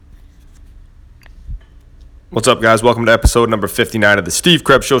What's up, guys? Welcome to episode number 59 of the Steve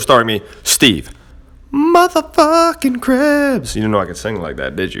Krebs Show, starring me, Steve motherfucking Krebs. You didn't know I could sing like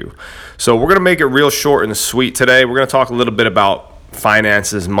that, did you? So we're going to make it real short and sweet today. We're going to talk a little bit about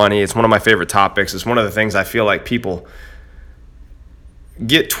finances, money. It's one of my favorite topics. It's one of the things I feel like people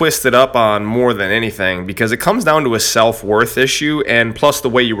get twisted up on more than anything, because it comes down to a self-worth issue and plus the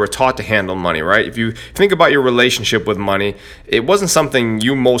way you were taught to handle money, right? If you think about your relationship with money, it wasn't something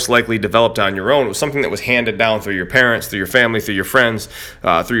you most likely developed on your own. It was something that was handed down through your parents, through your family, through your friends,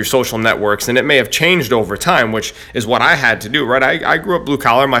 through your social networks, and it may have changed over time, which is what I had to do, right? I grew up blue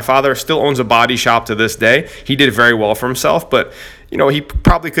collar. My father still owns a body shop to this day. He did very well for himself, but he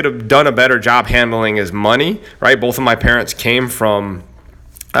probably could have done a better job handling his money, right? Both of my parents came from,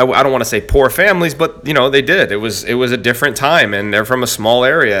 I don't want to say poor families, but they did. It was a different time, and they're from a small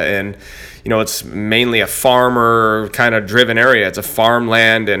area, and it's mainly a farmer kind of driven area. It's a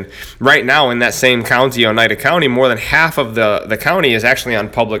farmland, and right now in that same county, Oneida County, more than half of the county is actually on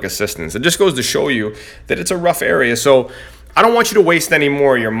public assistance. It just goes to show you that it's a rough area. So I don't want you to waste any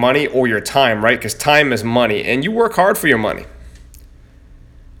more of your money or your time, right? Because time is money, and you work hard for your money.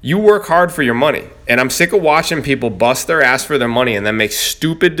 You work hard for your money, and I'm sick of watching people bust their ass for their money and then make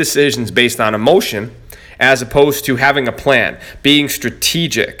stupid decisions based on emotion as opposed to having a plan, being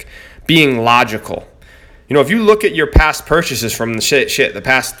strategic, being logical. If you look at your past purchases from the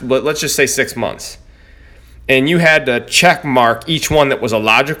past, let's just say 6 months, and you had to check mark each one that was a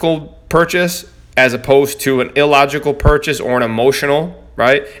logical purchase as opposed to an illogical purchase or an emotional,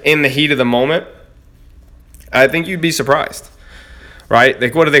 right, in the heat of the moment, I think you'd be surprised. Right?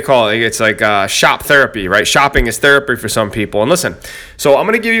 Like, what do they call it? It's like shop therapy, right? Shopping is therapy for some people. And listen, so I'm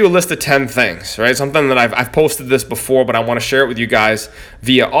going to give you a list of 10 things, right? Something that I've posted this before, but I want to share it with you guys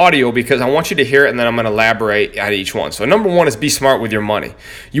via audio because I want you to hear it, and then I'm going to elaborate on each one. So number one is be smart with your money.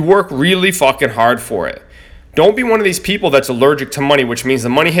 You work really fucking hard for it. Don't be one of these people that's allergic to money, which means the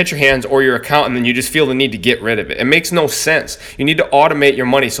money hits your hands or your account and then you just feel the need to get rid of it. It makes no sense. You need to automate your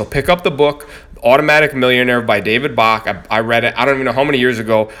money. So pick up the book, Automatic Millionaire by David Bach. I read it, I don't even know how many years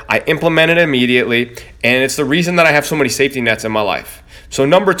ago. I implemented it immediately, and it's the reason that I have so many safety nets in my life. So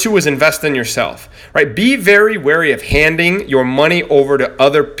number two is invest in yourself, right? Be very wary of handing your money over to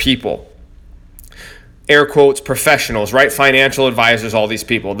other people. Air quotes, professionals, right? Financial advisors, all these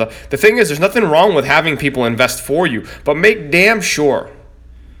people. The thing is, there's nothing wrong with having people invest for you, but make damn sure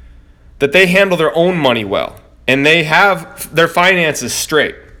that they handle their own money well and they have their finances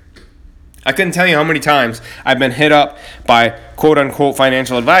straight. I couldn't tell you how many times I've been hit up by quote unquote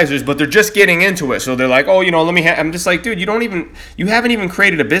financial advisors, but they're just getting into it. So they're like, oh, I'm just like, dude, you haven't even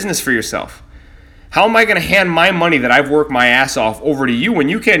created a business for yourself. How am I going to hand my money that I've worked my ass off over to you when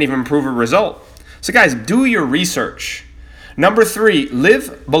you can't even prove a result? So guys, do your research. Number three,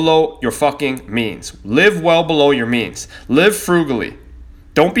 live below your fucking means. Live well below your means. Live frugally.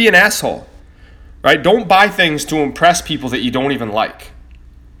 Don't be an asshole, right? Don't buy things to impress people that you don't even like.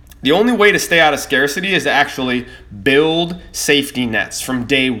 The only way to stay out of scarcity is to actually build safety nets from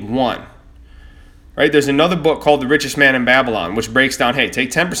day one, right? There's another book called The Richest Man in Babylon, which breaks down, hey, take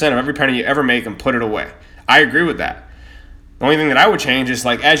 10% of every penny you ever make and put it away. I agree with that. The only thing that I would change is,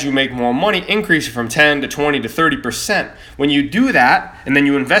 like, as you make more money, increase it from 10 to 20 to 30%. When you do that, and then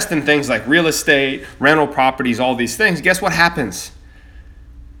you invest in things like real estate, rental properties, all these things, guess what happens?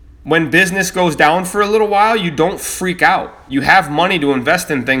 When business goes down for a little while, you don't freak out. You have money to invest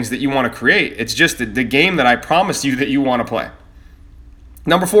in things that you want to create. It's just the game that I promised you that you want to play.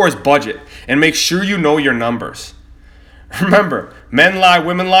 Number four is budget, and make sure you know your numbers. Remember, men lie,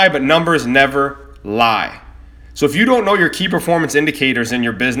 women lie, but numbers never lie. So if you don't know your key performance indicators in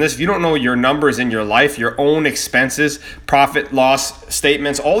your business, if you don't know your numbers in your life, your own expenses, profit, loss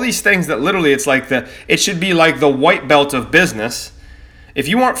statements, all these things that literally it should be like the white belt of business. If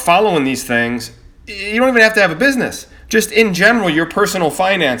you aren't following these things, you don't even have to have a business. Just in general, your personal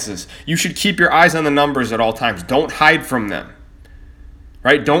finances, you should keep your eyes on the numbers at all times. Don't hide from them,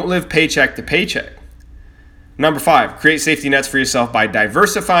 right? Don't live paycheck to paycheck. Number five, create safety nets for yourself by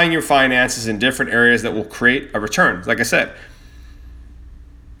diversifying your finances in different areas that will create a return. Like I said,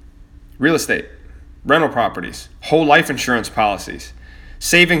 real estate, rental properties, whole life insurance policies,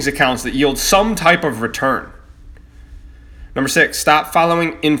 savings accounts that yield some type of return. Number six, stop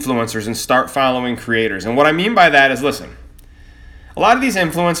following influencers and start following creators. And what I mean by that is, listen, a lot of these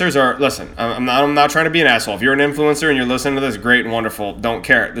influencers I'm not trying to be an asshole. If you're an influencer and you're listening to this, great and wonderful, don't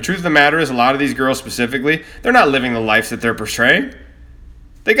care. The truth of the matter is, a lot of these girls specifically, they're not living the life that they're portraying.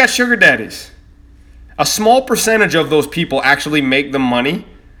 They got sugar daddies. A small percentage of those people actually make the money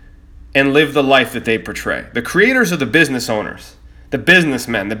and live the life that they portray. The creators are the business owners. the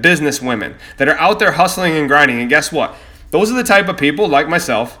businessmen, the businesswomen that are out there hustling and grinding. And guess what? Those are the type of people like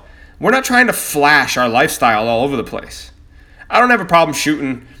myself. We're not trying to flash our lifestyle all over the place. I don't have a problem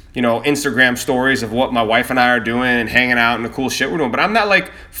shooting, Instagram stories of what my wife and I are doing and hanging out and the cool shit we're doing. But I'm not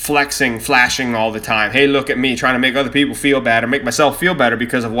like flexing, flashing all the time. Hey, look at me, trying to make other people feel bad or make myself feel better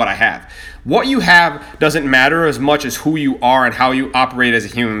because of what I have. What you have doesn't matter as much as who you are and how you operate as a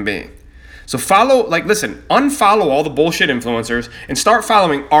human being. So unfollow all the bullshit influencers and start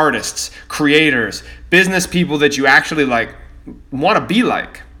following artists, creators, business people that you actually want to be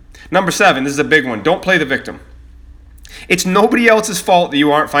like. Number 7, this is a big one. Don't play the victim. It's nobody else's fault that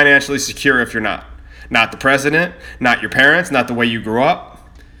you aren't financially secure if you're not. Not the president, not your parents, not the way you grew up,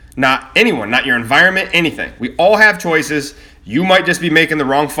 not anyone, not your environment, anything. We all have choices. You might just be making the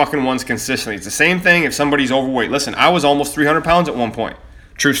wrong fucking ones consistently. It's the same thing if somebody's overweight. Listen, I was almost 300 pounds at one point.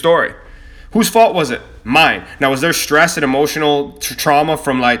 True story. Whose fault was it? Mine. Now, was there stress and emotional trauma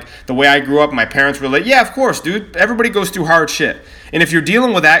from the way I grew up? My parents were like, yeah, of course, dude. Everybody goes through hard shit. And if you're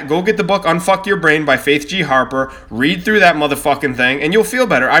dealing with that, go get the book Unfuck Your Brain by Faith G. Harper. Read through that motherfucking thing and you'll feel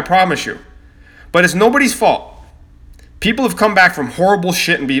better. I promise you. But it's nobody's fault. People have come back from horrible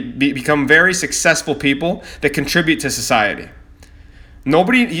shit and become very successful people that contribute to society. We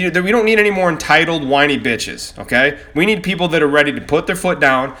don't need any more entitled, whiny bitches, okay? We need people that are ready to put their foot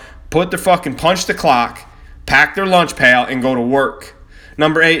down, punch the clock, pack their lunch pail, and go to work.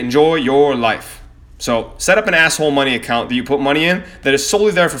 Number 8, enjoy your life. So set up an asshole money account that you put money in that is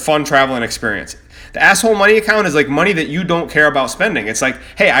solely there for fun, travel, and experience. The asshole money account is like money that you don't care about spending. It's like,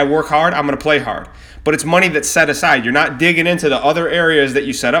 hey, I work hard, I'm going to play hard. But it's money that's set aside. You're not digging into the other areas that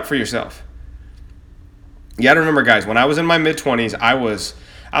you set up for yourself. You got to remember, guys, when I was in my mid-20s, I was,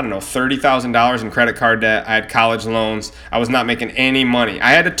 $30,000 in credit card debt. I had college loans. I was not making any money.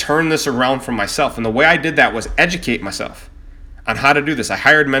 I had to turn this around for myself. And the way I did that was educate myself on how to do this. I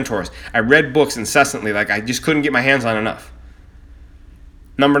hired mentors. I read books incessantly. I just couldn't get my hands on enough.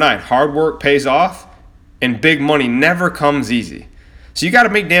 Number 9, hard work pays off and big money never comes easy. So you got to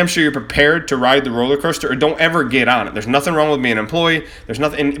make damn sure you're prepared to ride the roller coaster or don't ever get on it. There's nothing wrong with being an employee. There's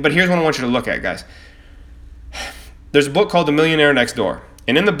nothing. But here's what I want you to look at, guys. There's a book called The Millionaire Next Door.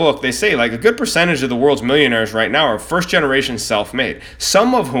 And in the book, they say a good percentage of the world's millionaires right now are first generation self-made.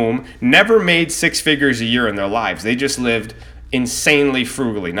 Some of whom never made 6 figures a year in their lives. They just lived insanely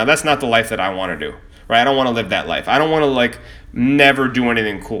frugally. Now, that's not the life that I want to do, right? I don't want to live that life. I don't want to never do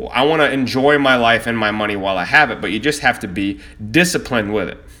anything cool. I want to enjoy my life and my money while I have it, but you just have to be disciplined with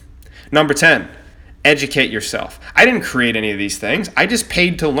it. Number 10, educate yourself. I didn't create any of these things. I just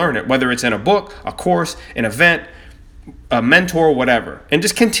paid to learn it, whether it's in a book, a course, an event, a mentor, whatever. And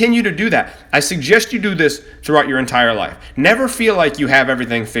just continue to do that. I suggest you do this throughout your entire life. Never feel like you have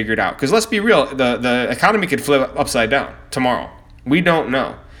everything figured out. Because let's be real, the economy could flip upside down tomorrow. We don't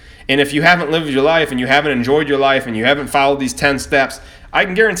know. And if you haven't lived your life and you haven't enjoyed your life and you haven't followed these 10 steps, I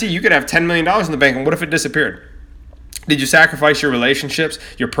can guarantee you could have $10 million in the bank. And what if it disappeared? Did you sacrifice your relationships,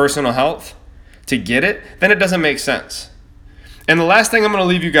 your personal health to get it? Then it doesn't make sense. And the last thing I'm going to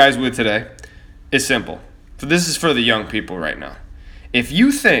leave you guys with today is simple. So this is for the young people right now. If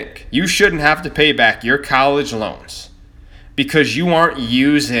you think you shouldn't have to pay back your college loans because you aren't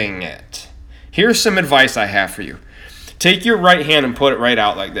using it, here's some advice I have for you. Take your right hand and put it right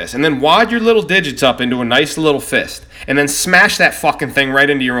out like this, and then wad your little digits up into a nice little fist, and then smash that fucking thing right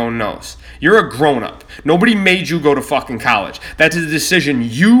into your own nose. You're a grown-up. Nobody made you go to fucking college. That's a decision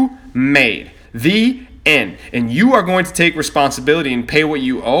you made. The end. And you are going to take responsibility and pay what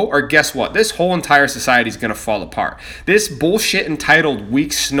you owe, or guess what? This whole entire society is going to fall apart. This bullshit entitled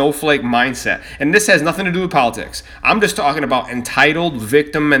weak snowflake mindset, and this has nothing to do with politics. I'm just talking about entitled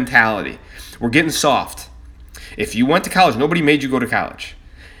victim mentality. We're getting soft. If you went to college, nobody made you go to college.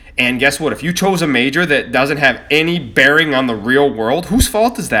 And guess what? If you chose a major that doesn't have any bearing on the real world, whose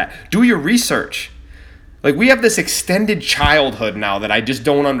fault is that? Do your research. We have this extended childhood now that I just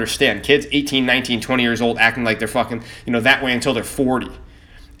don't understand. Kids 18, 19, 20 years old acting like they're fucking, that way until they're 40.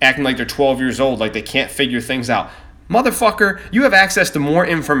 Acting like they're 12 years old, like they can't figure things out. Motherfucker, you have access to more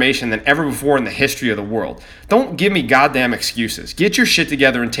information than ever before in the history of the world. Don't give me goddamn excuses. Get your shit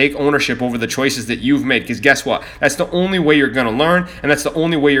together and take ownership over the choices that you've made, because guess what? That's the only way you're going to learn, and that's the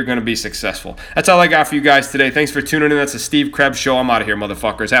only way you're going to be successful. That's all I got for you guys today. Thanks for tuning in. That's the Steve Krebs Show. I'm out of here,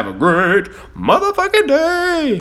 motherfuckers. Have a great motherfucking day.